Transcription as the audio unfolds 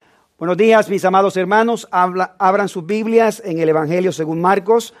Buenos días, mis amados hermanos. Abran sus Biblias en el Evangelio según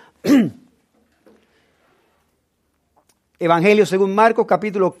Marcos. Evangelio según Marcos,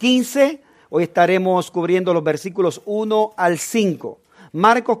 capítulo 15. Hoy estaremos cubriendo los versículos 1 al 5.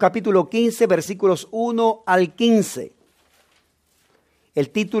 Marcos, capítulo 15, versículos 1 al 15. El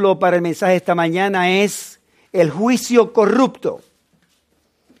título para el mensaje de esta mañana es El juicio corrupto.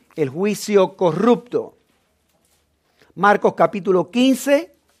 El juicio corrupto. Marcos, capítulo 15.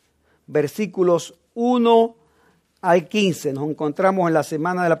 Versículos 1 al 15. Nos encontramos en la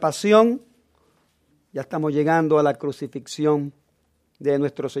semana de la Pasión. Ya estamos llegando a la crucifixión de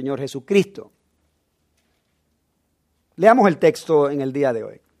nuestro Señor Jesucristo. Leamos el texto en el día de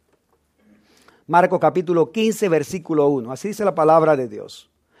hoy. Marcos capítulo 15, versículo 1. Así dice la palabra de Dios.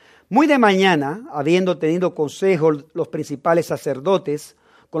 Muy de mañana, habiendo tenido consejo los principales sacerdotes,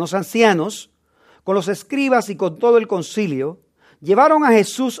 con los ancianos, con los escribas y con todo el concilio, llevaron a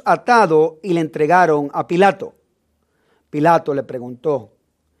Jesús atado y le entregaron a Pilato. Pilato le preguntó,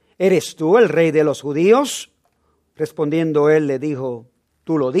 ¿eres tú el rey de los judíos? Respondiendo él le dijo,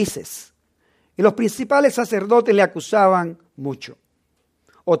 tú lo dices. Y los principales sacerdotes le acusaban mucho.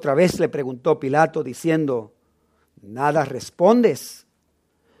 Otra vez le preguntó Pilato diciendo, ¿nada respondes?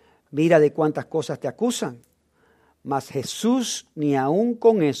 Mira de cuántas cosas te acusan. Mas Jesús ni aun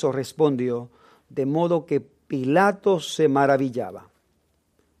con eso respondió, de modo que Pilato se maravillaba.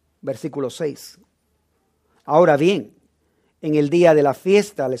 Versículo 6. Ahora bien, en el día de la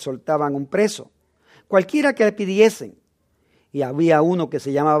fiesta le soltaban un preso, cualquiera que le pidiesen. Y había uno que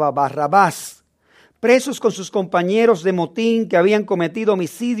se llamaba Barrabás, presos con sus compañeros de motín que habían cometido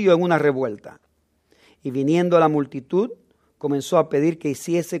homicidio en una revuelta. Y viniendo la multitud, comenzó a pedir que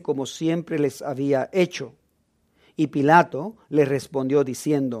hiciese como siempre les había hecho. Y Pilato le respondió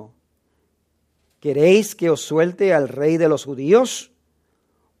diciendo, ¿queréis que os suelte al rey de los judíos?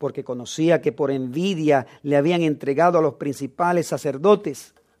 Porque conocía que por envidia le habían entregado a los principales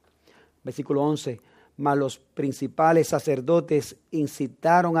sacerdotes. Versículo 11. Mas los principales sacerdotes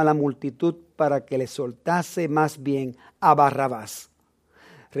incitaron a la multitud para que le soltase más bien a Barrabás.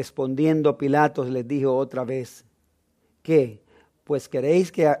 Respondiendo Pilato les dijo otra vez, ¿qué? Pues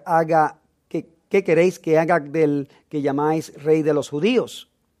queréis que haga, ¿qué queréis que haga del que llamáis rey de los judíos?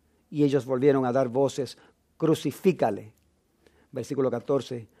 Y ellos volvieron a dar voces, crucifícale. Versículo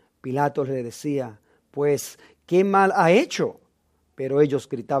 14, Pilato le decía, pues, ¿qué mal ha hecho? Pero ellos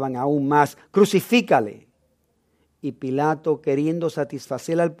gritaban aún más, crucifícale. Y Pilato, queriendo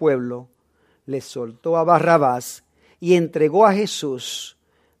satisfacer al pueblo, le soltó a Barrabás y entregó a Jesús,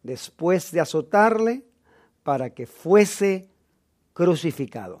 después de azotarle, para que fuese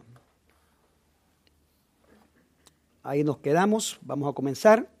crucificado. Ahí nos quedamos, vamos a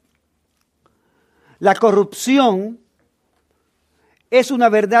comenzar. La corrupción es una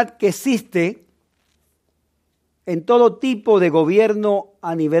verdad que existe en todo tipo de gobierno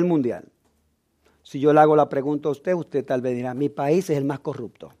a nivel mundial. Si yo le hago la pregunta a usted, usted tal vez dirá, mi país es el más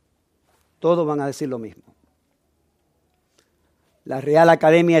corrupto. Todos van a decir lo mismo. La Real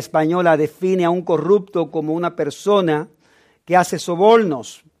Academia Española define a un corrupto como una persona que hace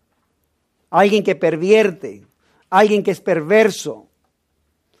sobornos, alguien que pervierte, alguien que es perverso,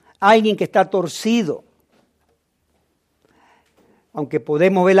 alguien que está torcido. Aunque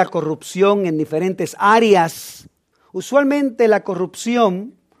podemos ver la corrupción en diferentes áreas, usualmente la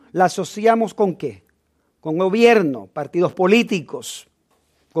corrupción la asociamos ¿con qué? Con gobierno, partidos políticos,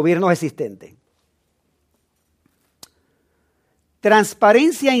 gobiernos existentes.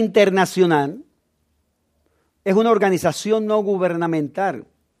 Transparencia Internacional es una organización no gubernamental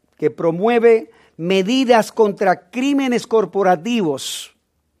que promueve medidas contra crímenes corporativos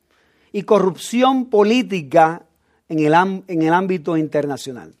y corrupción política en el ámbito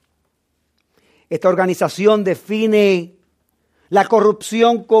internacional. Esta organización define la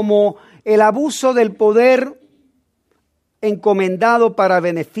corrupción como el abuso del poder encomendado para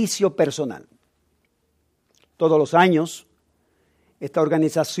beneficio personal. Todos los años, esta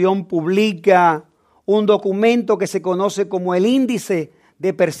organización publica un documento que se conoce como el Índice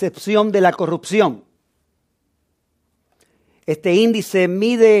de Percepción de la Corrupción. Este índice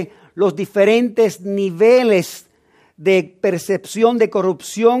mide los diferentes niveles de percepción de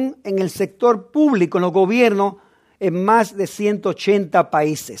corrupción en el sector público, en los gobiernos, en más de 180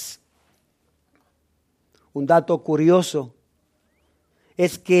 países. Un dato curioso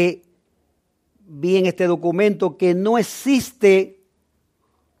es que vi en este documento que no existe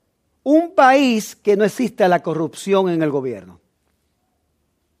un país que no exista la corrupción en el gobierno.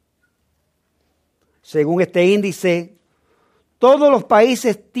 Según este índice, todos los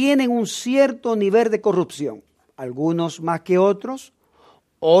países tienen un cierto nivel de corrupción, algunos más que otros,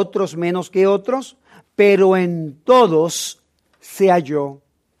 otros menos que otros, pero en todos se halló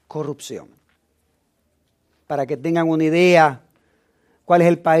corrupción. Para que tengan una idea, ¿cuál es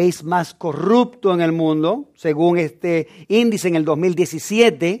el país más corrupto en el mundo? Según este índice en el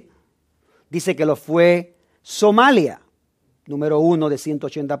 2017, dice que lo fue Somalia, número 1 de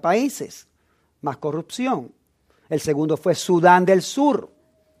 180 países, más corrupción. El segundo fue Sudán del Sur.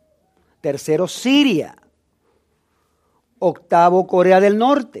 Tercero, Siria. Octavo, Corea del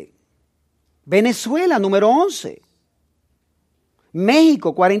Norte. Venezuela, número 11.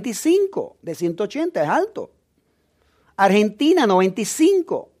 México, 45 de 180, es alto. Argentina,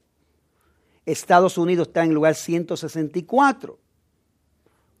 95. Estados Unidos está en el lugar 164.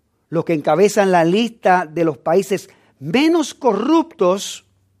 Los que encabezan la lista de los países menos corruptos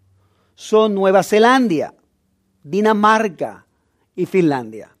son Nueva Zelanda, Dinamarca y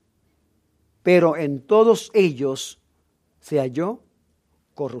Finlandia. Pero en todos ellos se halló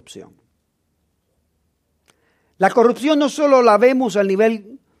corrupción. La corrupción no solo la vemos a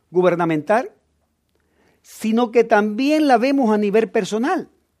nivel gubernamental, sino que también la vemos a nivel personal.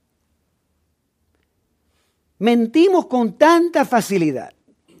 Mentimos con tanta facilidad.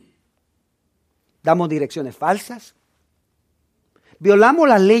 Damos direcciones falsas. Violamos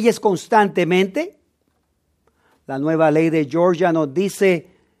las leyes constantemente. La nueva ley de Georgia nos dice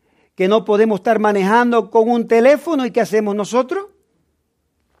que no podemos estar manejando con un teléfono. ¿Y qué hacemos nosotros?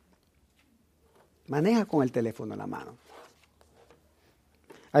 Maneja con el teléfono en la mano.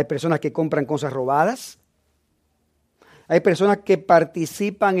 Hay personas que compran cosas robadas. Hay personas que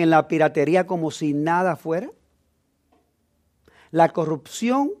participan en la piratería como si nada fuera. La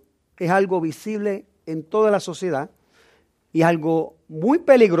corrupción es algo visible en toda la sociedad y es algo muy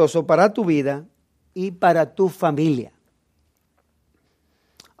peligroso para tu vida y para tu familia.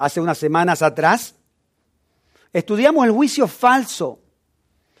 Hace unas semanas atrás estudiamos el juicio falso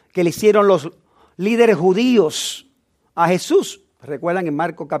que le hicieron los líderes judíos a Jesús. ¿Recuerdan en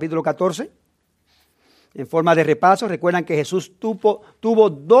Marcos capítulo 14? En forma de repaso, recuerdan que Jesús tuvo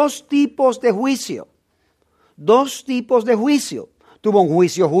dos tipos de juicio. Dos tipos de juicio. Tuvo un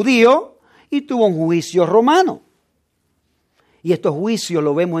juicio judío y tuvo un juicio romano. Y estos juicios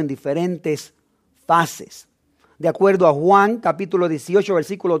los vemos en diferentes fases. De acuerdo a Juan capítulo 18,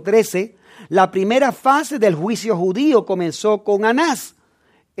 versículo 13, la primera fase del juicio judío comenzó con Anás,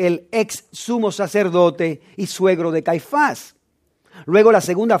 el ex sumo sacerdote y suegro de Caifás. Luego la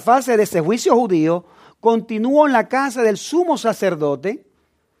segunda fase de ese juicio judío continuó en la casa del sumo sacerdote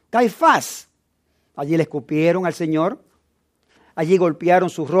Caifás. Allí le escupieron al Señor, allí golpearon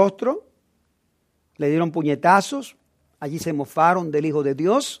su rostro, le dieron puñetazos, allí se mofaron del Hijo de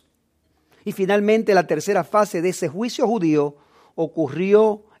Dios. Y finalmente la tercera fase de ese juicio judío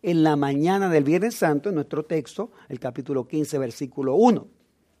ocurrió en la mañana del Viernes Santo, en nuestro texto, el capítulo 15, versículo 1.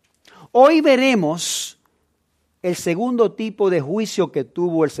 Hoy veremos el segundo tipo de juicio que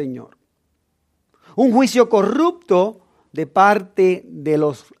tuvo el Señor. Un juicio corrupto de parte de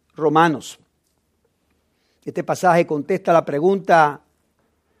los romanos. Este pasaje contesta la pregunta,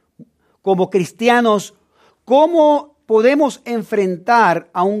 como cristianos, ¿cómo podemos enfrentar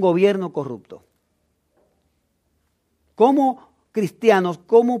a un gobierno corrupto? Como cristianos,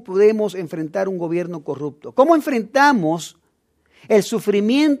 ¿cómo podemos enfrentar un gobierno corrupto? ¿Cómo enfrentamos el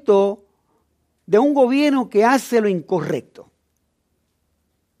sufrimiento de un gobierno que hace lo incorrecto?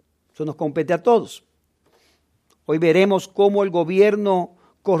 Eso nos compete a todos. Hoy veremos cómo el gobierno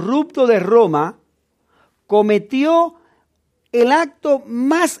corrupto de Roma cometió el acto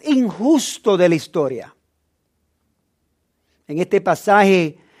más injusto de la historia. En este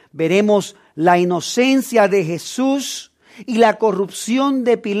pasaje veremos la inocencia de Jesús y la corrupción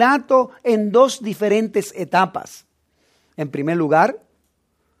de Pilato en dos diferentes etapas. En primer lugar,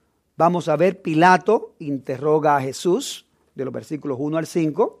 vamos a ver Pilato interroga a Jesús, de los versículos 1 al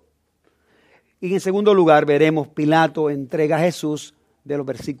 5. Y en segundo lugar, veremos Pilato entrega a Jesús, de los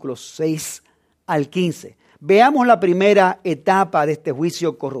versículos 6 al 15. Veamos la primera etapa de este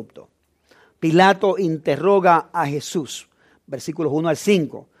juicio corrupto. Pilato interroga a Jesús, versículos 1 al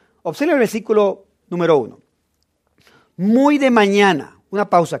 5. Observa el versículo número 1. Muy de mañana, una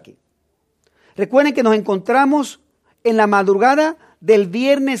pausa aquí. Recuerden que nos encontramos en la madrugada del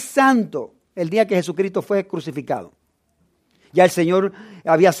Viernes Santo, el día que Jesucristo fue crucificado. Ya el Señor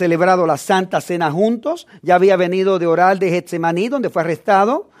había celebrado la Santa Cena juntos, ya había venido de orar de Getsemaní, donde fue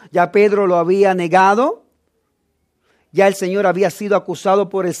arrestado, ya Pedro lo había negado, ya el Señor había sido acusado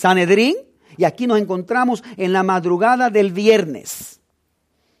por el Sanedrín, y aquí nos encontramos en la madrugada del viernes,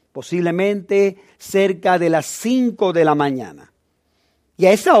 posiblemente cerca de las 5 de la mañana. Y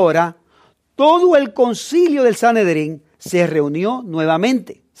a esa hora, todo el concilio del Sanedrín se reunió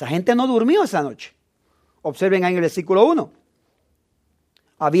nuevamente. Esa gente no durmió esa noche. Observen ahí en el versículo 1.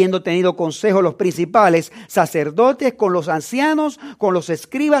 Habiendo tenido consejo los principales sacerdotes con los ancianos, con los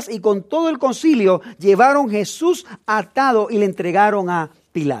escribas y con todo el concilio, llevaron a Jesús atado y le entregaron a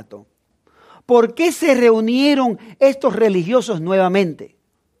Pilato. ¿Por qué se reunieron estos religiosos nuevamente?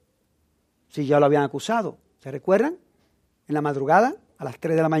 Si ya lo habían acusado. ¿Se recuerdan? En la madrugada, a las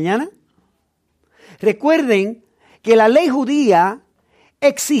 3 de la mañana. Recuerden que la ley judía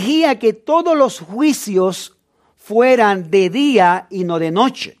exigía que todos los juicios fueran de día y no de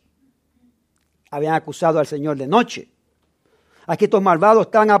noche. Habían acusado al Señor de noche. Aquí estos malvados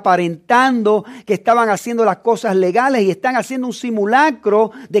estaban aparentando que estaban haciendo las cosas legales y están haciendo un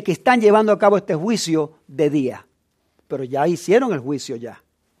simulacro de que están llevando a cabo este juicio de día. Pero ya hicieron el juicio ya.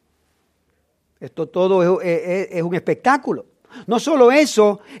 Esto todo es un espectáculo. No solo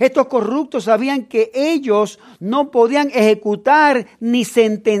eso, estos corruptos sabían que ellos no podían ejecutar ni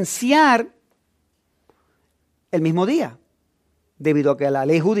sentenciar el mismo día, debido a que la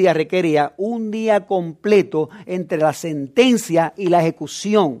ley judía requería un día completo entre la sentencia y la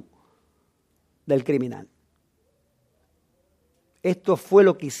ejecución del criminal. ¿Esto fue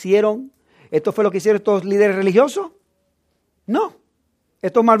lo que hicieron? ¿Esto fue lo que hicieron estos líderes religiosos? No.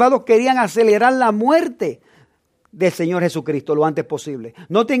 Estos malvados querían acelerar la muerte del Señor Jesucristo lo antes posible.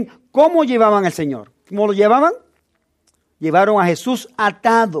 Noten cómo llevaban al Señor. ¿Cómo lo llevaban? Llevaron a Jesús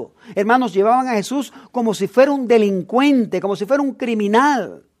atado. Hermanos, llevaban a Jesús como si fuera un delincuente, como si fuera un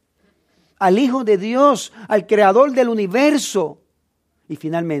criminal. Al Hijo de Dios, al Creador del universo. Y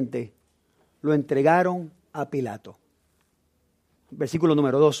finalmente lo entregaron a Pilato. Versículo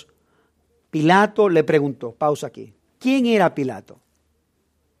número 2. Pilato le preguntó, pausa aquí. ¿Quién era Pilato?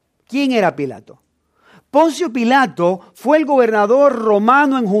 ¿Quién era Pilato? Poncio Pilato fue el gobernador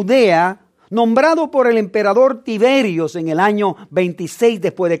romano en Judea, nombrado por el emperador Tiberios en el año 26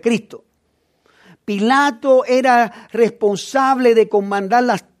 después de Cristo. Pilato era responsable de comandar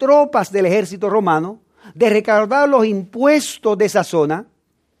las tropas del ejército romano, de recaudar los impuestos de esa zona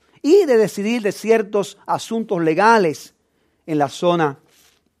y de decidir de ciertos asuntos legales en la zona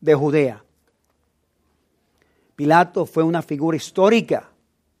de Judea. Pilato fue una figura histórica.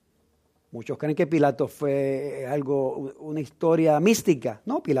 Muchos creen que Pilato fue una historia mística.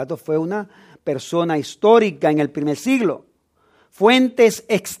 No, Pilato fue una persona histórica en el primer siglo. Fuentes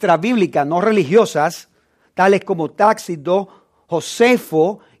extrabíblicas, no religiosas, tales como Tácito,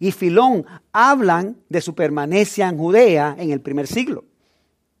 Josefo y Filón, hablan de su permanencia en Judea en el primer siglo.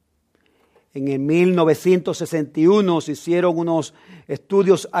 En el 1961 se hicieron unos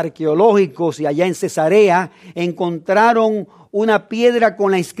estudios arqueológicos y allá en Cesarea encontraron una piedra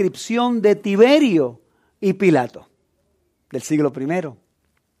con la inscripción de Tiberio y Pilato del siglo I.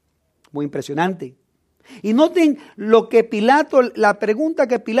 Muy impresionante. Y noten la pregunta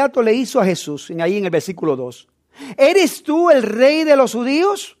que Pilato le hizo a Jesús, ahí en el versículo 2. ¿Eres tú el rey de los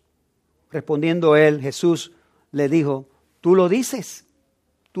judíos? Respondiendo él, Jesús le dijo, tú lo dices,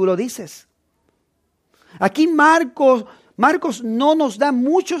 tú lo dices. Aquí Marcos no nos da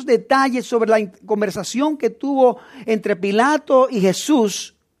muchos detalles sobre la conversación que tuvo entre Pilato y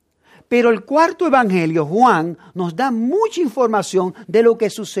Jesús, pero el cuarto evangelio, Juan, nos da mucha información de lo que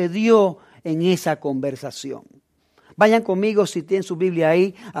sucedió en esa conversación. Vayan conmigo, si tienen su Biblia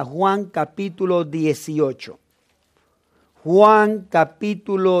ahí, a Juan capítulo 18. Juan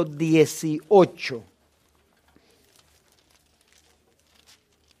capítulo 18.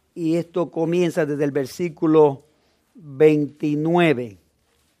 Y esto comienza desde el versículo 29.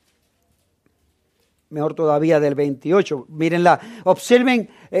 Mejor todavía del 28. Mírenla, observen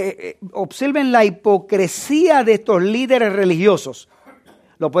la hipocresía de estos líderes religiosos.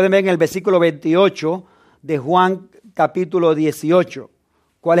 Lo pueden ver en el versículo 28 de Juan capítulo 18.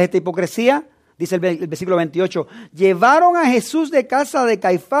 ¿Cuál es esta hipocresía? Dice el versículo 28. Llevaron a Jesús de casa de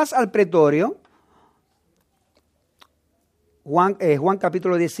Caifás al pretorio. Juan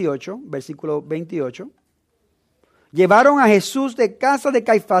capítulo 18, versículo 28. Llevaron a Jesús de casa de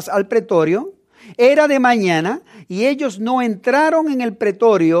Caifás al pretorio. Era de mañana y ellos no entraron en el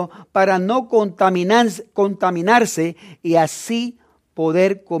pretorio para no contaminarse y así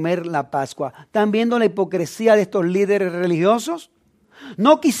poder comer la Pascua. ¿Están viendo la hipocresía de estos líderes religiosos?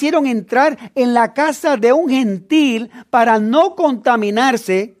 No quisieron entrar en la casa de un gentil para no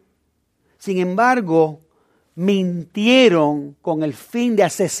contaminarse. Sin embargo, mintieron con el fin de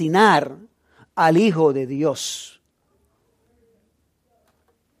asesinar al Hijo de Dios.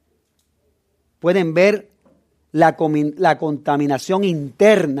 Pueden ver la contaminación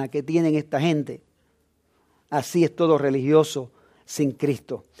interna que tienen esta gente. Así es todo religioso sin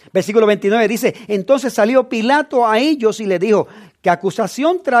Cristo. Versículo 29 dice, entonces salió Pilato a ellos y le dijo, ¿Qué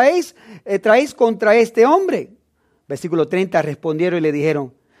acusación traéis contra este hombre? Versículo 30, respondieron y le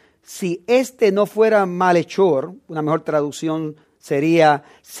dijeron, si este no fuera malhechor, una mejor traducción sería,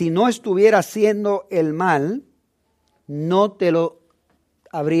 si no estuviera haciendo el mal, no te lo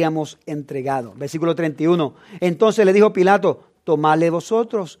habríamos entregado. Versículo 31, entonces le dijo Pilato, tomadle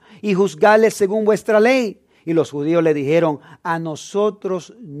vosotros y juzgadle según vuestra ley. Y los judíos le dijeron, a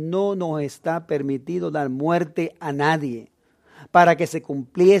nosotros no nos está permitido dar muerte a nadie, para que se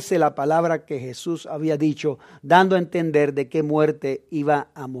cumpliese la palabra que Jesús había dicho, dando a entender de qué muerte iba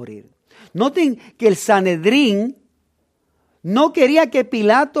a morir. Noten que el Sanedrín no quería que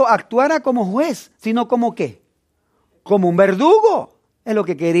Pilato actuara como juez, sino como ¿qué? Como un verdugo. Es lo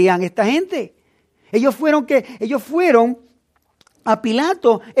que querían esta gente. Ellos fueron a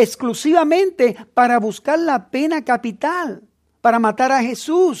Pilato exclusivamente para buscar la pena capital, para matar a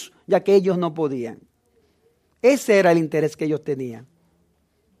Jesús, ya que ellos no podían. Ese era el interés que ellos tenían.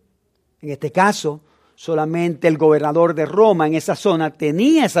 En este caso, solamente el gobernador de Roma en esa zona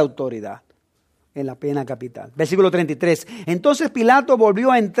tenía esa autoridad en la pena capital. Versículo 33. Entonces Pilato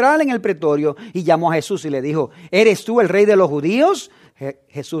volvió a entrar en el pretorio y llamó a Jesús y le dijo, ¿eres tú el rey de los judíos?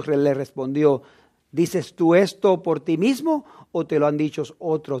 Jesús le respondió, ¿dices tú esto por ti mismo o te lo han dicho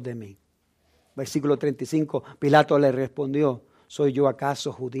otros de mí? Versículo 35. Pilato le respondió, ¿soy yo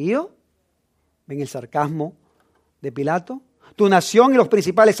acaso judío? ¿Ven el sarcasmo de Pilato? Tu nación y los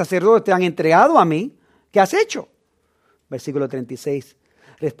principales sacerdotes te han entregado a mí. ¿Qué has hecho? Versículo 36.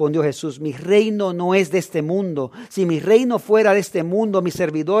 Respondió Jesús, mi reino no es de este mundo. Si mi reino fuera de este mundo, mis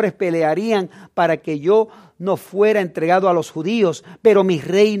servidores pelearían para que yo no fuera entregado a los judíos, pero mi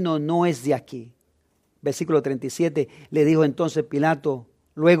reino no es de aquí. Versículo 37, le dijo entonces Pilato,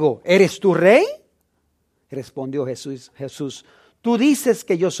 luego, ¿eres tú rey? Respondió Jesús, tú dices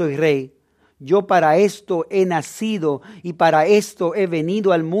que yo soy rey. Yo para esto he nacido y para esto he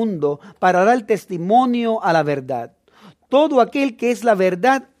venido al mundo, para dar testimonio a la verdad. Todo aquel que es la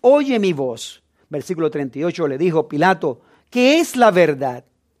verdad, oye mi voz. Versículo 38 le dijo Pilato, ¿qué es la verdad?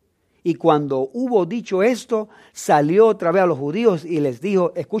 Y cuando hubo dicho esto, salió otra vez a los judíos y les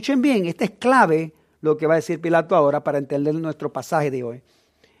dijo, escuchen bien, esta es clave lo que va a decir Pilato ahora para entender nuestro pasaje de hoy.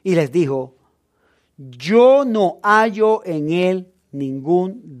 Y les dijo, yo no hallo en él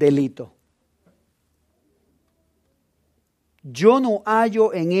ningún delito. Yo no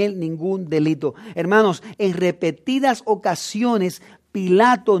hallo en él ningún delito. Hermanos, en repetidas ocasiones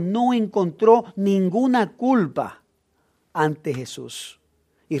Pilato no encontró ninguna culpa ante Jesús.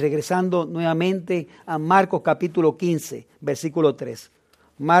 Y regresando nuevamente a Marcos capítulo 15, versículo 3.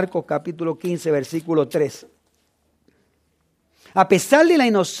 Marcos capítulo 15, versículo 3. A pesar de la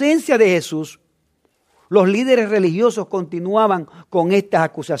inocencia de Jesús, los líderes religiosos continuaban con estas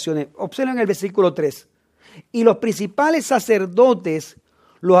acusaciones. Observen el versículo 3. Y los principales sacerdotes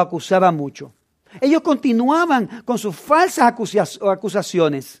los acusaban mucho. Ellos continuaban con sus falsas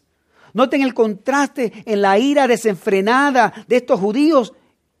acusaciones. Noten el contraste en la ira desenfrenada de estos judíos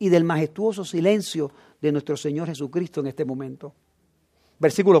y del majestuoso silencio de nuestro Señor Jesucristo en este momento.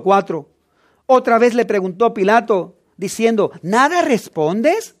 Versículo 4. Otra vez le preguntó Pilato diciendo, ¿nada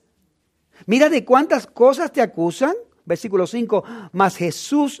respondes? Mira de cuántas cosas te acusan. Versículo 5. Mas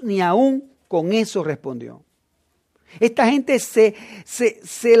Jesús ni aún con eso respondió. Esta gente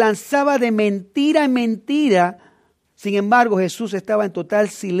se lanzaba de mentira en mentira. Sin embargo, Jesús estaba en total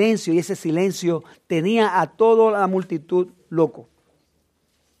silencio y ese silencio tenía a toda la multitud loco.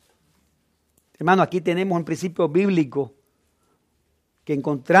 Hermano, aquí tenemos un principio bíblico que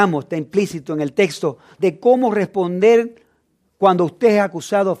encontramos, está implícito en el texto, de cómo responder cuando usted es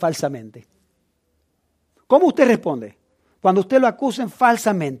acusado falsamente. ¿Cómo usted responde cuando usted lo acusen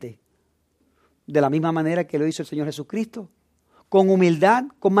falsamente? De la misma manera que lo hizo el Señor Jesucristo, con humildad,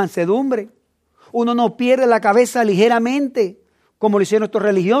 con mansedumbre. Uno no pierde la cabeza ligeramente, como lo hicieron estos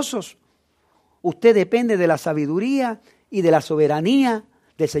religiosos. Usted depende de la sabiduría y de la soberanía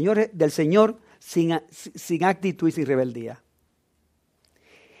del Señor sin actitud y sin rebeldía.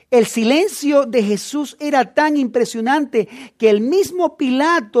 El silencio de Jesús era tan impresionante que el mismo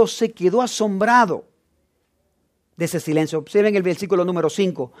Pilato se quedó asombrado de ese silencio. Observen el versículo número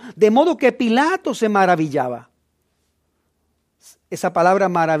 5. De modo que Pilato se maravillaba. Esa palabra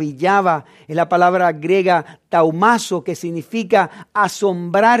maravillaba es la palabra griega taumazo, que significa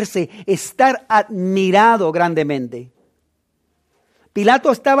asombrarse, estar admirado grandemente.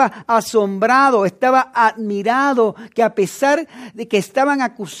 Pilato estaba asombrado, estaba admirado que a pesar de que estaban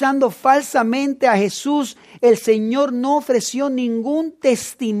acusando falsamente a Jesús, el Señor no ofreció ningún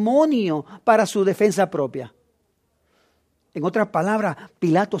testimonio para su defensa propia. En otras palabras,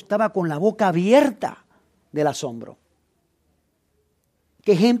 Pilato estaba con la boca abierta del asombro.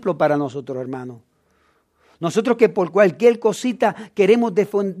 Qué ejemplo para nosotros, hermanos. Nosotros que por cualquier cosita queremos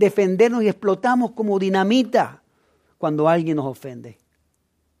defendernos y explotamos como dinamita cuando alguien nos ofende.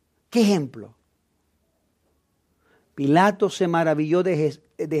 ¿Qué ejemplo? Pilato se maravilló de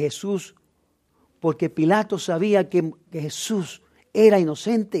Jesús porque Pilato sabía que Jesús era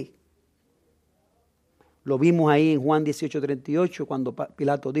inocente. Lo vimos ahí en Juan 18:38 cuando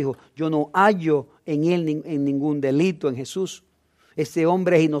Pilato dijo, yo no hallo en él en ningún delito en Jesús. Este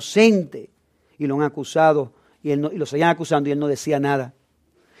hombre es inocente. Y lo han acusado y lo seguían acusando y él no decía nada.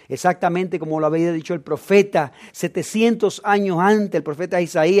 Exactamente como lo había dicho el profeta 700 años antes, el profeta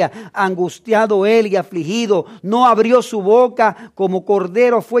Isaías, angustiado él y afligido, no abrió su boca, como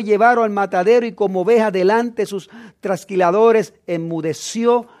cordero fue llevado al matadero y como oveja delante de sus trasquiladores,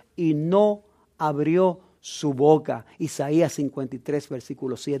 enmudeció y no abrió su boca. Isaías 53,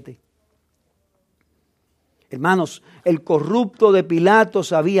 versículo 7. Hermanos, el corrupto de Pilato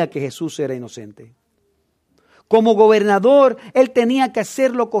sabía que Jesús era inocente. Como gobernador, él tenía que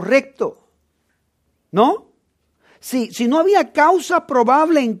hacer lo correcto, ¿no? Si no había causa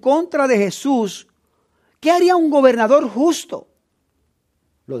probable en contra de Jesús, ¿qué haría un gobernador justo?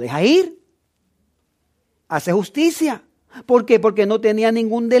 Lo deja ir, hace justicia. ¿Por qué? Porque no tenía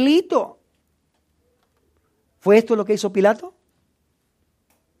ningún delito. ¿Fue esto lo que hizo Pilato?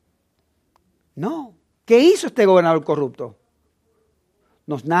 No. ¿Qué hizo este gobernador corrupto?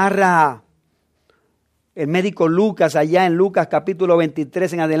 Nos narra el médico Lucas, allá en Lucas capítulo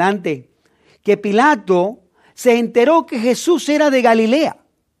 23 en adelante, que Pilato se enteró que Jesús era de Galilea.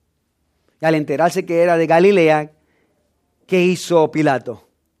 Y al enterarse que era de Galilea, ¿qué hizo Pilato?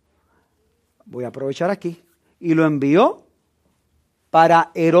 Voy a aprovechar aquí. Y lo envió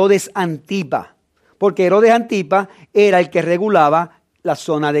para Herodes Antipa, porque Herodes Antipa era el que regulaba la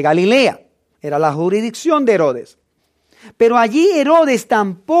zona de Galilea. Era la jurisdicción de Herodes. Pero allí Herodes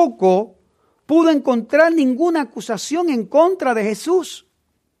tampoco pudo encontrar ninguna acusación en contra de Jesús.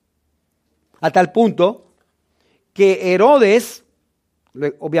 A tal punto que Herodes,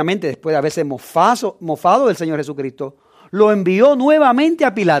 obviamente después de haberse mofado del Señor Jesucristo, lo envió nuevamente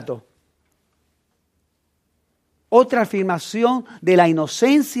a Pilato. Otra afirmación de la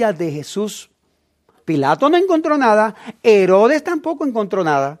inocencia de Jesús. Pilato no encontró nada, Herodes tampoco encontró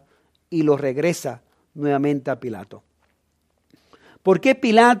nada y lo regresa nuevamente a Pilato. ¿Por qué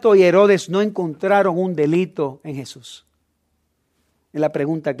Pilato y Herodes no encontraron un delito en Jesús? Es la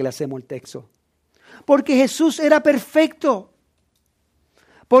pregunta que le hacemos al texto. Porque Jesús era perfecto.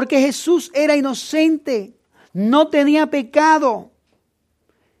 Porque Jesús era inocente. No tenía pecado.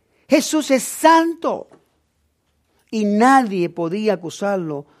 Jesús es santo. Y nadie podía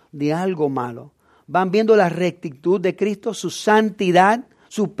acusarlo de algo malo. Van viendo la rectitud de Cristo, su santidad,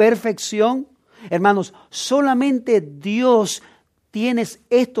 su perfección. Hermanos, solamente Dios tiene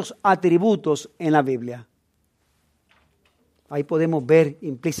estos atributos en la Biblia. Ahí podemos ver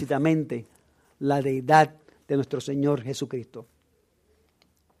implícitamente la deidad de nuestro Señor Jesucristo.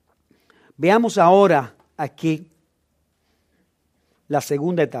 Veamos ahora aquí la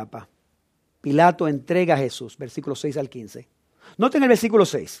segunda etapa. Pilato entrega a Jesús, versículos 6 al 15. Noten el versículo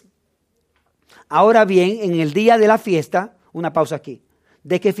 6. Ahora bien, en el día de la fiesta, una pausa aquí.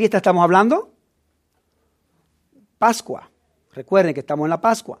 ¿De qué fiesta estamos hablando? Pascua. Recuerden que estamos en la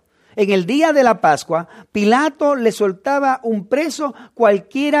Pascua. En el día de la Pascua, Pilato le soltaba un preso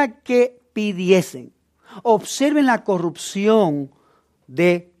cualquiera que pidiesen. Observen la corrupción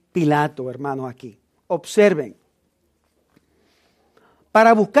de Pilato, hermanos, aquí. Observen.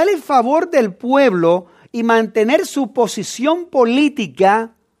 Para buscar el favor del pueblo y mantener su posición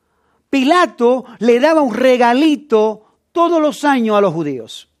política, Pilato le daba un regalito todos los años a los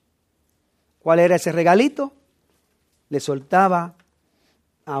judíos. ¿Cuál era ese regalito? Le soltaba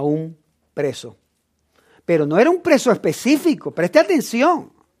a un preso. Pero no era un preso específico. Preste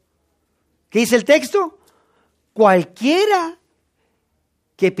atención. ¿Qué dice el texto? Cualquiera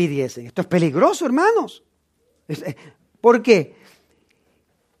que pidiesen. Esto es peligroso, hermanos. ¿Por qué?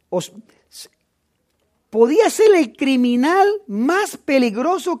 Podía ser el criminal más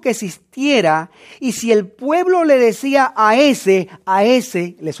peligroso que existiera y si el pueblo le decía a ese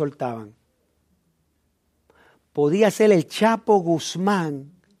le soltaban. Podía ser el Chapo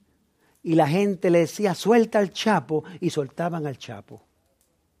Guzmán y la gente le decía suelta al Chapo y soltaban al Chapo.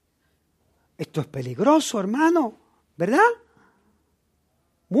 Esto es peligroso, hermano, ¿verdad?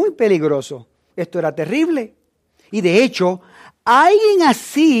 Muy peligroso. Esto era terrible. Y de hecho, alguien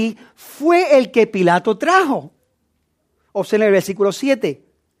así fue el que Pilato trajo. Observen el versículo 7.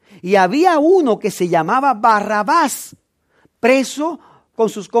 Y había uno que se llamaba Barrabás, preso con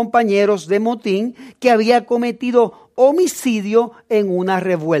sus compañeros de motín, que había cometido homicidio en una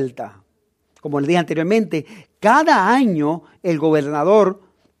revuelta. Como les dije anteriormente, cada año el gobernador,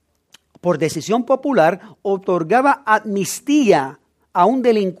 por decisión popular, otorgaba amnistía a un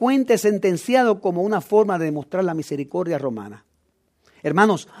delincuente sentenciado como una forma de demostrar la misericordia romana.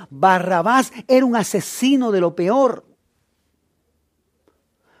 Hermanos, Barrabás era un asesino de lo peor.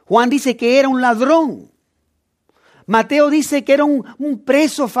 Juan dice que era un ladrón. Mateo dice que era un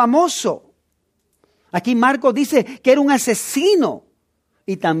preso famoso. Aquí Marcos dice que era un asesino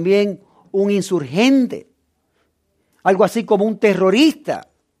y también un insurgente. Algo así como un terrorista,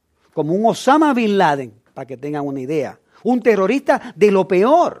 como un Osama Bin Laden, para que tengan una idea. Un terrorista de lo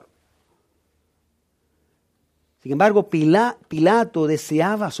peor. Sin embargo, Pilato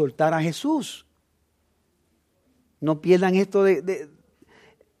deseaba soltar a Jesús. No pierdan esto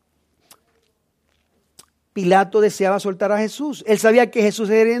Pilato deseaba soltar a Jesús. Él sabía que Jesús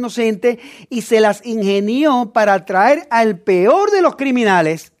era inocente y se las ingenió para traer al peor de los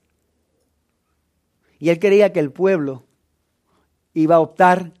criminales. Y él creía que el pueblo iba a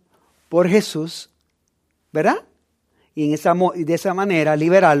optar por Jesús, ¿verdad? Y de esa manera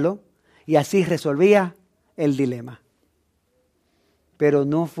liberarlo, y así resolvía el dilema. Pero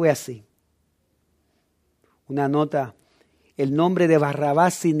no fue así. Una nota, el nombre de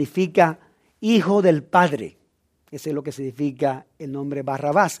Barrabás significa hijo del Padre. Ese es lo que significa el nombre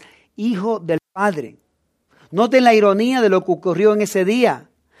Barrabás, hijo del Padre. Noten la ironía de lo que ocurrió en ese día.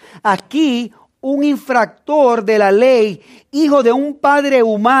 Aquí un infractor de la ley, hijo de un padre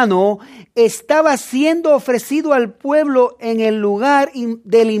humano, estaba siendo ofrecido al pueblo en el lugar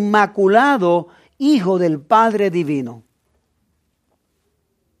del Inmaculado, hijo del Padre Divino.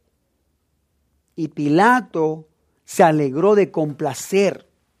 Y Pilato se alegró de complacer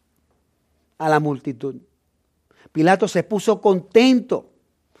a la multitud. Pilato se puso contento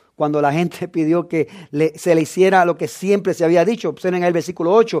cuando la gente pidió que se le hiciera lo que siempre se había dicho. Observen el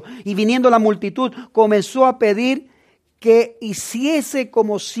versículo 8. Y viniendo la multitud, comenzó a pedir que hiciese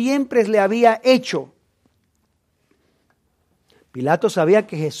como siempre le había hecho. Pilato sabía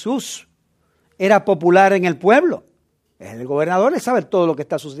que Jesús era popular en el pueblo. El gobernador le sabe todo lo que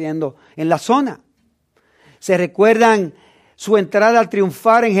está sucediendo en la zona. ¿Se recuerdan su entrada al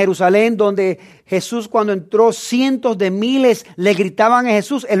triunfar en Jerusalén, donde Jesús, cuando entró, cientos de miles le gritaban a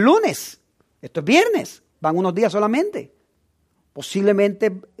Jesús el lunes? Esto es viernes, van unos días solamente.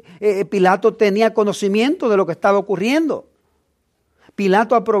 Posiblemente Pilato tenía conocimiento de lo que estaba ocurriendo.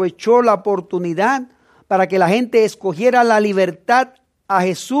 Pilato aprovechó la oportunidad para que la gente escogiera la libertad a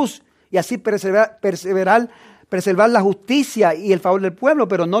Jesús y así preservar la justicia y el favor del pueblo.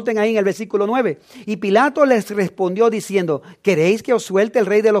 Pero noten ahí en el versículo 9. Y Pilato les respondió diciendo: ¿queréis que os suelte el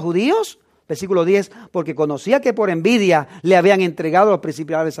rey de los judíos? Versículo 10. Porque conocía que por envidia le habían entregado a los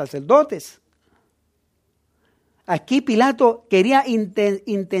principales sacerdotes. Aquí Pilato quería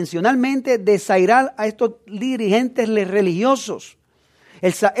intencionalmente desairar a estos dirigentes religiosos.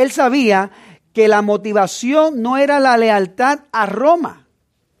 Él sabía que la motivación no era la lealtad a Roma,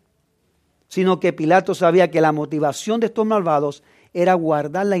 sino que Pilato sabía que la motivación de estos malvados era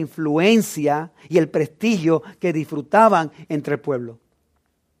guardar la influencia y el prestigio que disfrutaban entre el pueblo.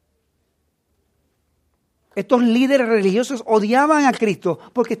 Estos líderes religiosos odiaban a Cristo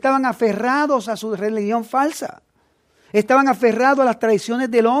porque estaban aferrados a su religión falsa. Estaban aferrados a las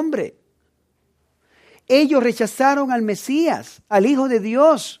tradiciones del hombre. Ellos rechazaron al Mesías, al Hijo de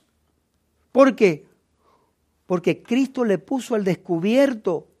Dios. ¿Por qué? Porque Cristo le puso al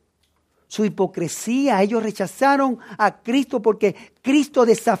descubierto su hipocresía. Ellos rechazaron a Cristo porque Cristo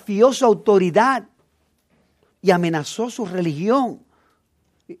desafió su autoridad y amenazó su religión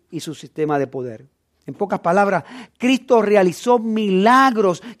y su sistema de poder. En pocas palabras, Cristo realizó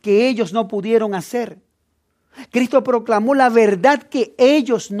milagros que ellos no pudieron hacer. Cristo proclamó la verdad que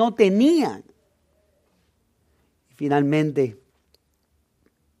ellos no tenían. Y finalmente,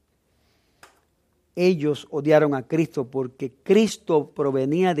 ellos odiaron a Cristo porque Cristo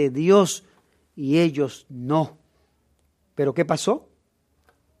provenía de Dios y ellos no. ¿Pero qué pasó?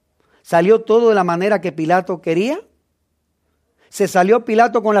 ¿Salió todo de la manera que Pilato quería? ¿Se salió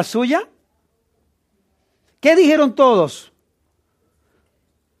Pilato con la suya? ¿Qué dijeron todos?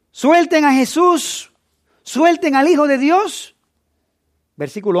 Suelten a Jesús, suelten al Hijo de Dios.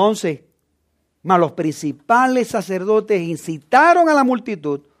 Versículo 11. Mas los principales sacerdotes incitaron a la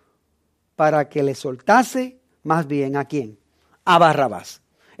multitud para que le soltase más bien ¿a quién? A Barrabás.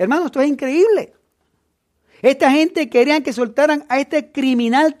 Hermano, esto es increíble. Esta gente querían que soltaran a este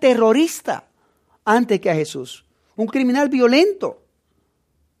criminal terrorista antes que a Jesús. Un criminal violento.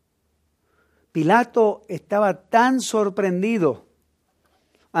 Pilato estaba tan sorprendido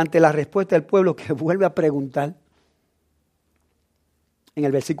ante la respuesta del pueblo que vuelve a preguntar: en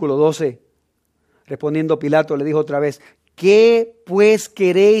el versículo 12, respondiendo Pilato, le dijo otra vez, ¿qué pues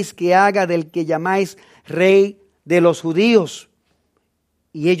queréis que haga del que llamáis rey de los judíos?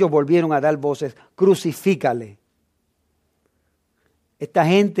 Y ellos volvieron a dar voces, crucifícale. Esta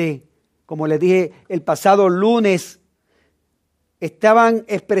gente, como les dije el pasado lunes, estaban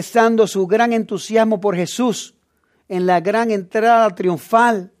expresando su gran entusiasmo por Jesús en la gran entrada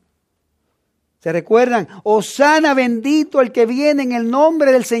triunfal. ¿Se recuerdan? Hosana bendito el que viene en el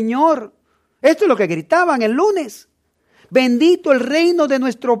nombre del Señor. Esto es lo que gritaban el lunes. Bendito el reino de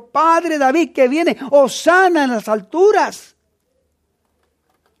nuestro Padre David que viene. Hosana en las alturas.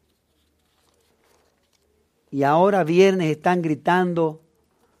 Y ahora viernes están gritando,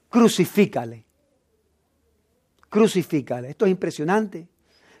 crucifícale. Crucifícale. Esto es impresionante.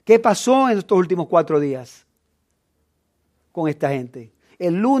 ¿Qué pasó en estos últimos 4 días con esta gente?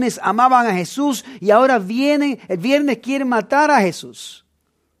 El lunes amaban a Jesús y ahora vienen, el viernes quieren matar a Jesús.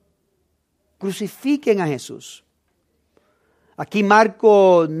 Crucifiquen a Jesús. Aquí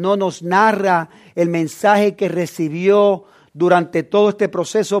Marco no nos narra el mensaje que recibió durante todo este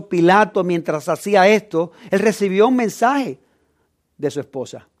proceso Pilato mientras hacía esto. Él recibió un mensaje de su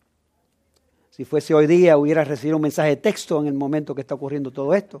esposa. Si fuese hoy día, hubiera recibido un mensaje de texto en el momento que está ocurriendo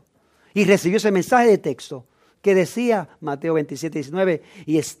todo esto. Y recibió ese mensaje de texto que decía, Mateo 27, 19,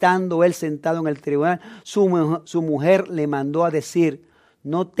 y estando él sentado en el tribunal, su mujer le mandó a decir,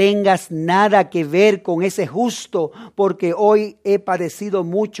 no tengas nada que ver con ese justo, porque hoy he padecido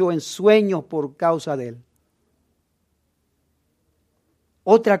mucho en sueños por causa de él.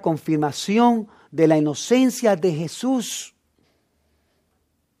 Otra confirmación de la inocencia de Jesús.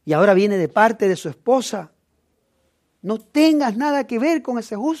 Y ahora viene de parte de su esposa. No tengas nada que ver con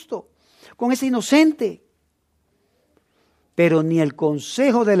ese justo, con ese inocente. Pero ni el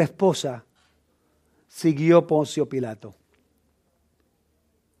consejo de la esposa siguió Poncio Pilato.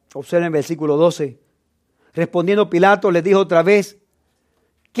 Observen el versículo 12. Respondiendo Pilato les dijo otra vez,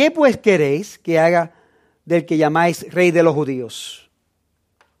 ¿qué pues queréis que haga del que llamáis rey de los judíos?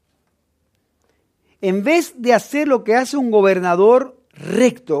 En vez de hacer lo que hace un gobernador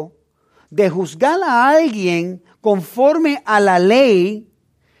recto, de juzgar a alguien conforme a la ley,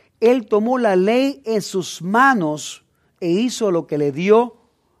 él tomó la ley en sus manos e hizo lo que le dio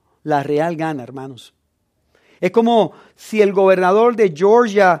la real gana, hermanos. Es como si el gobernador de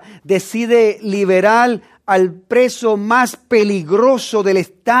Georgia decide liberar al preso más peligroso del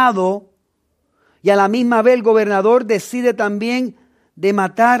estado y a la misma vez el gobernador decide también de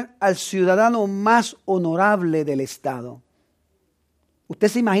matar al ciudadano más honorable del estado. ¿Usted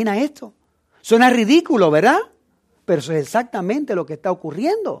se imagina esto? Suena ridículo, ¿verdad? Pero eso es exactamente lo que está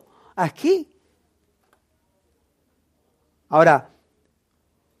ocurriendo aquí. Ahora,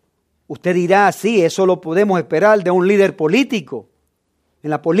 usted dirá, sí, eso lo podemos esperar de un líder político, en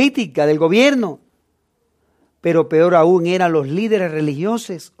la política, del gobierno. Pero peor aún eran los líderes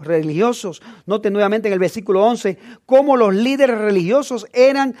religiosos. Noten nuevamente en el versículo 11, cómo los líderes religiosos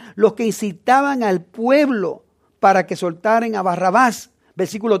eran los que incitaban al pueblo para que soltaran a Barrabás.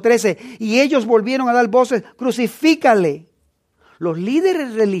 Versículo 13, y ellos volvieron a dar voces, crucifícale. Los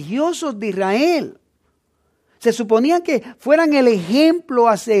líderes religiosos de Israel se suponía que fueran el ejemplo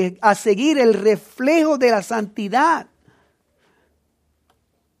a seguir, el reflejo de la santidad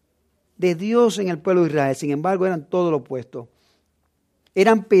de Dios en el pueblo de Israel. Sin embargo, eran todo lo opuesto.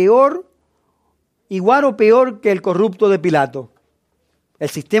 Eran igual o peor que el corrupto de Pilato. El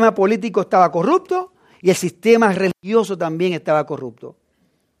sistema político estaba corrupto y el sistema religioso también estaba corrupto.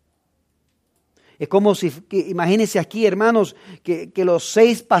 Es como si, imagínense aquí, hermanos, que los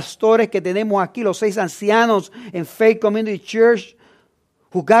 6 pastores que tenemos aquí, los 6 ancianos en Faith Community Church,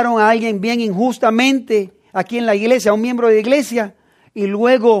 juzgaron a alguien bien injustamente aquí en la iglesia, a un miembro de la iglesia, y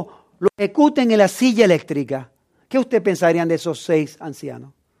luego lo ejecuten en la silla eléctrica. ¿Qué usted pensarían de esos 6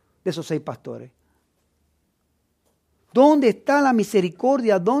 ancianos, de esos 6 pastores? ¿Dónde está la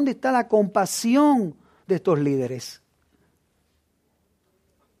misericordia? ¿Dónde está la compasión de estos líderes?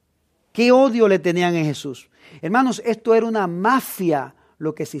 ¿Qué odio le tenían a Jesús? Hermanos, esto era una mafia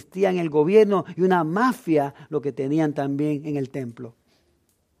lo que existía en el gobierno y una mafia lo que tenían también en el templo.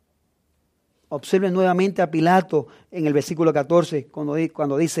 Observen nuevamente a Pilato en el versículo 14,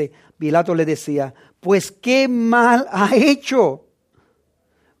 cuando dice, Pilato le decía, pues qué mal ha hecho.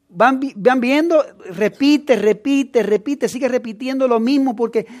 Van viendo, repite, sigue repitiendo lo mismo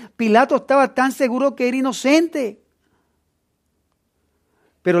porque Pilato estaba tan seguro que era inocente.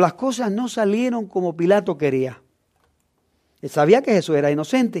 Pero las cosas no salieron como Pilato quería. Él sabía que Jesús era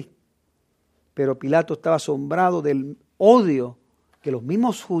inocente, pero Pilato estaba asombrado del odio que los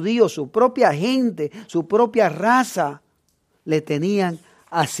mismos judíos, su propia gente, su propia raza, le tenían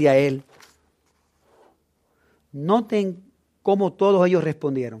hacia él. Noten cómo todos ellos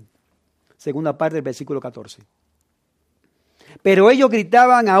respondieron. Segunda parte del versículo 14. Pero ellos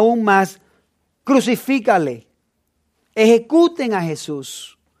gritaban aún más: crucifícale, ejecuten a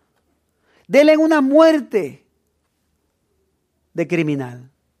Jesús, denle una muerte de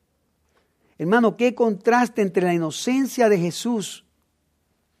criminal. Hermano, qué contraste entre la inocencia de Jesús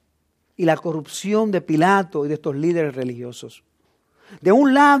y la corrupción de Pilato y de estos líderes religiosos. De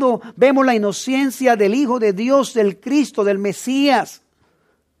un lado vemos la inocencia del Hijo de Dios, del Cristo, del Mesías,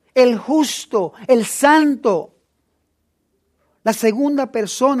 el justo, el santo, la segunda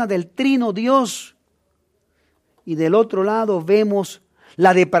persona del Trino Dios. Y del otro lado vemos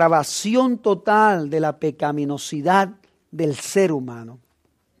la depravación total de la pecaminosidad del ser humano.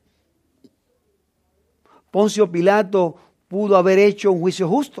 Poncio Pilato pudo haber hecho un juicio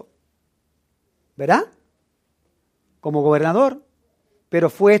justo, ¿verdad? Como gobernador. Pero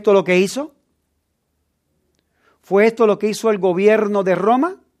 ¿fue esto lo que hizo? ¿Fue esto lo que hizo el gobierno de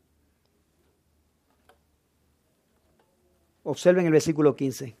Roma? Observen el versículo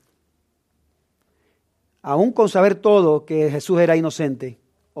 15. Aún con saber todo que Jesús era inocente,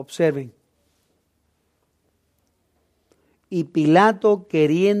 observen. Y Pilato,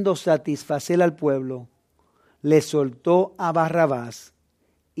 queriendo satisfacer al pueblo, le soltó a Barrabás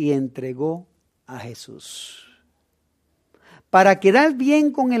y entregó a Jesús. Para quedar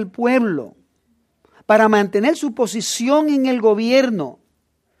bien con el pueblo, para mantener su posición en el gobierno,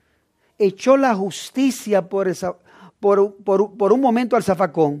 echó la justicia por un momento al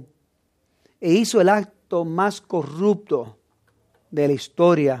zafacón e hizo el acto más corrupto de la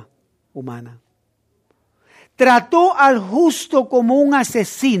historia humana. Trató al justo como un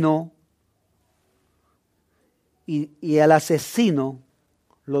asesino y al asesino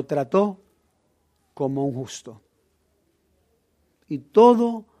lo trató como un justo. Y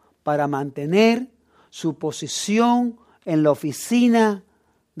todo para mantener su posición en la oficina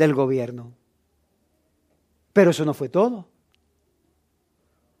del gobierno. Pero eso no fue todo.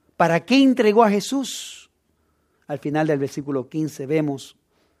 ¿Para qué entregó a Jesús? Al final del versículo 15 vemos,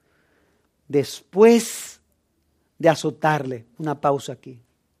 después de azotarle, una pausa aquí.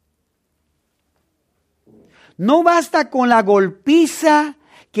 No basta con la golpiza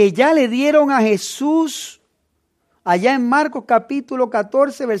que ya le dieron a Jesús allá en Marcos capítulo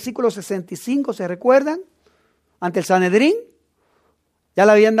 14, versículo 65, ¿se recuerdan? Ante el Sanedrín, ya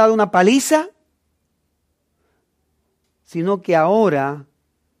le habían dado una paliza, sino que ahora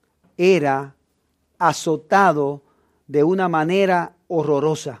era azotado de una manera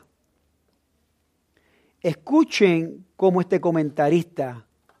horrorosa. Escuchen cómo este comentarista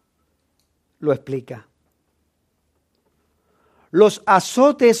lo explica. Los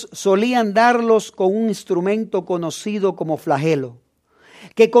azotes solían darlos con un instrumento conocido como flagelo,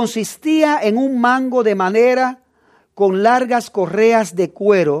 que consistía en un mango de madera con largas correas de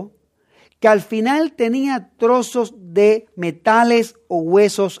cuero, que al final tenía trozos de metales o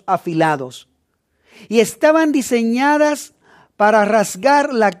huesos afilados, y estaban diseñadas para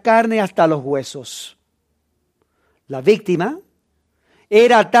rasgar la carne hasta los huesos. La víctima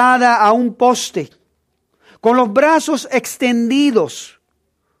era atada a un poste, con los brazos extendidos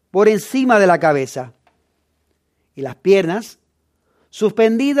por encima de la cabeza y las piernas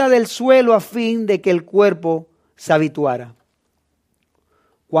suspendidas del suelo a fin de que el cuerpo se habituara.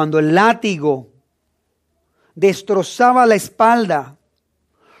 Cuando el látigo destrozaba la espalda,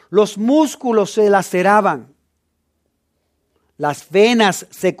 los músculos se laceraban, las venas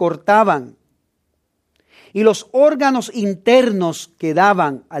se cortaban y los órganos internos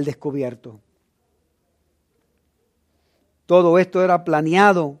quedaban al descubierto. Todo esto era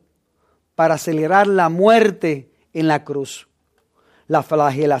planeado para acelerar la muerte en la cruz. La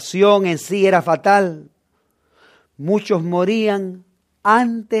flagelación en sí era fatal. Muchos morían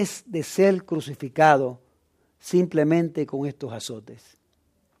antes de ser crucificados simplemente con estos azotes.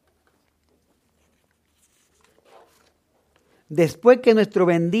 Después que nuestro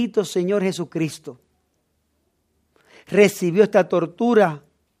bendito Señor Jesucristo recibió esta tortura,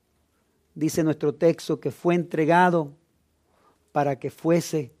 dice nuestro texto que fue entregado para que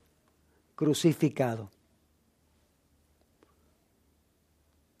fuese crucificado.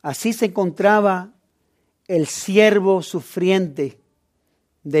 Así se encontraba el siervo sufriente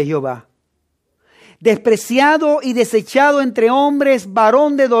de Jehová, despreciado y desechado entre hombres,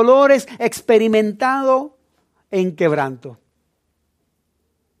 varón de dolores, experimentado en quebranto.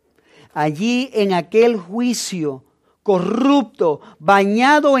 Allí en aquel juicio, corrupto,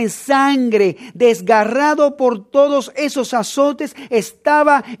 bañado en sangre, desgarrado por todos esos azotes,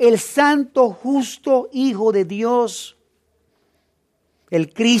 estaba el santo, justo Hijo de Dios.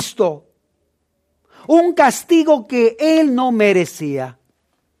 el Cristo. Un castigo que Él no merecía.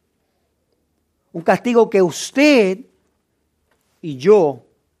 Un castigo que usted y yo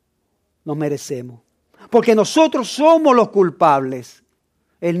nos merecemos. Porque nosotros somos los culpables.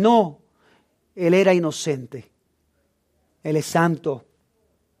 Él no. Él era inocente. Él es santo.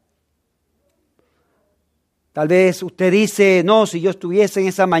 Tal vez usted dice, no, si yo estuviese en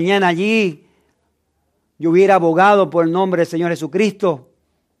esa mañana allí, yo hubiera abogado por el nombre del Señor Jesucristo.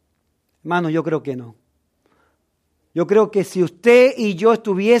 Hermanos, yo creo que no. Yo creo que si usted y yo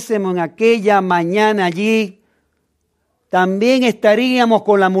estuviésemos en aquella mañana allí, también estaríamos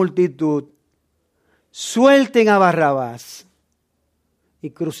con la multitud. Suelten a Barrabás y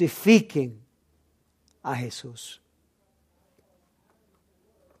crucifiquen a Jesús.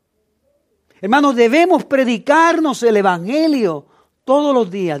 Hermanos, debemos predicarnos el Evangelio todos los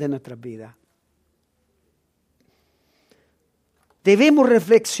días de nuestras vidas. Debemos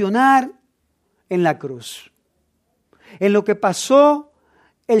reflexionar en la cruz, en lo que pasó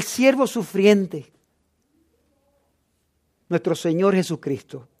el siervo sufriente, nuestro Señor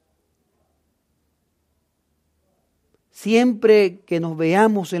Jesucristo. Siempre que nos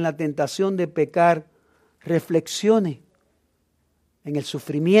veamos en la tentación de pecar, reflexione en el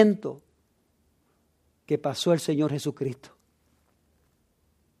sufrimiento que pasó el Señor Jesucristo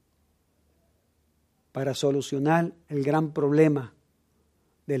para solucionar el gran problema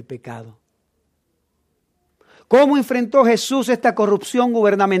del pecado. ¿Cómo enfrentó Jesús esta corrupción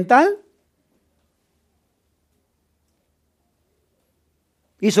gubernamental?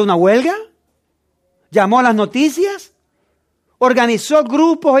 ¿Hizo una huelga? ¿Llamó a las noticias? ¿Organizó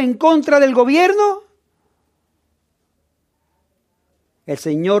grupos en contra del gobierno? El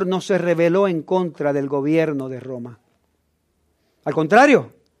Señor no se rebeló en contra del gobierno de Roma. Al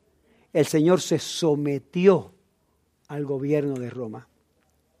contrario, el Señor se sometió al gobierno de Roma.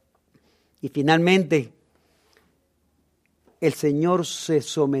 Y finalmente, el Señor se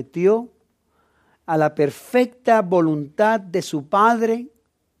sometió a la perfecta voluntad de su Padre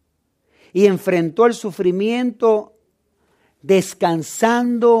y enfrentó el sufrimiento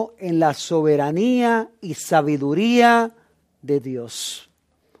descansando en la soberanía y sabiduría de Dios.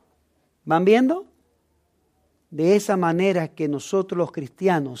 ¿Van viendo? De esa manera que nosotros los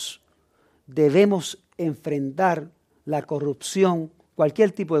cristianos debemos enfrentar la corrupción,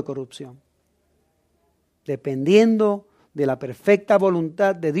 cualquier tipo de corrupción, dependiendo de la perfecta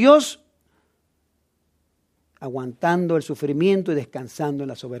voluntad de Dios, aguantando el sufrimiento y descansando en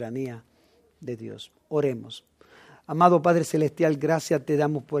la soberanía de Dios. Oremos. Amado Padre Celestial, gracias te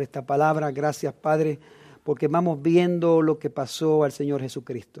damos por esta palabra. Gracias, Padre, porque vamos viendo lo que pasó al Señor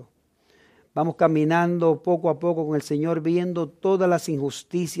Jesucristo. Vamos caminando poco a poco con el Señor, viendo todas las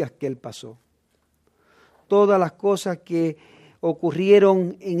injusticias que Él pasó. Todas las cosas que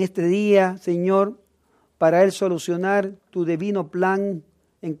ocurrieron en este día, Señor, para Él solucionar tu divino plan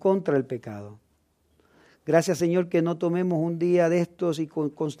en contra del pecado. Gracias, Señor, que no tomemos un día de estos y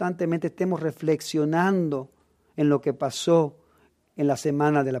constantemente estemos reflexionando en lo que pasó en la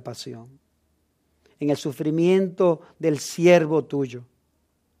semana de la pasión, en el sufrimiento del siervo tuyo.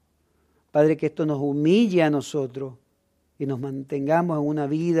 Padre, que esto nos humille a nosotros y nos mantengamos en una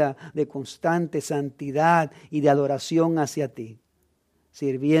vida de constante santidad y de adoración hacia ti,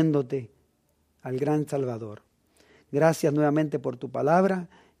 sirviéndote al gran Salvador. Gracias nuevamente por tu palabra.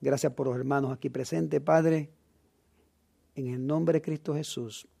 Gracias por los hermanos aquí presentes, Padre. En el nombre de Cristo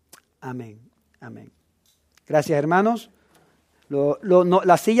Jesús. Amén. Amén. Gracias, hermanos.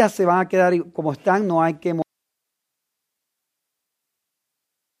 Las sillas se van a quedar como están, no hay que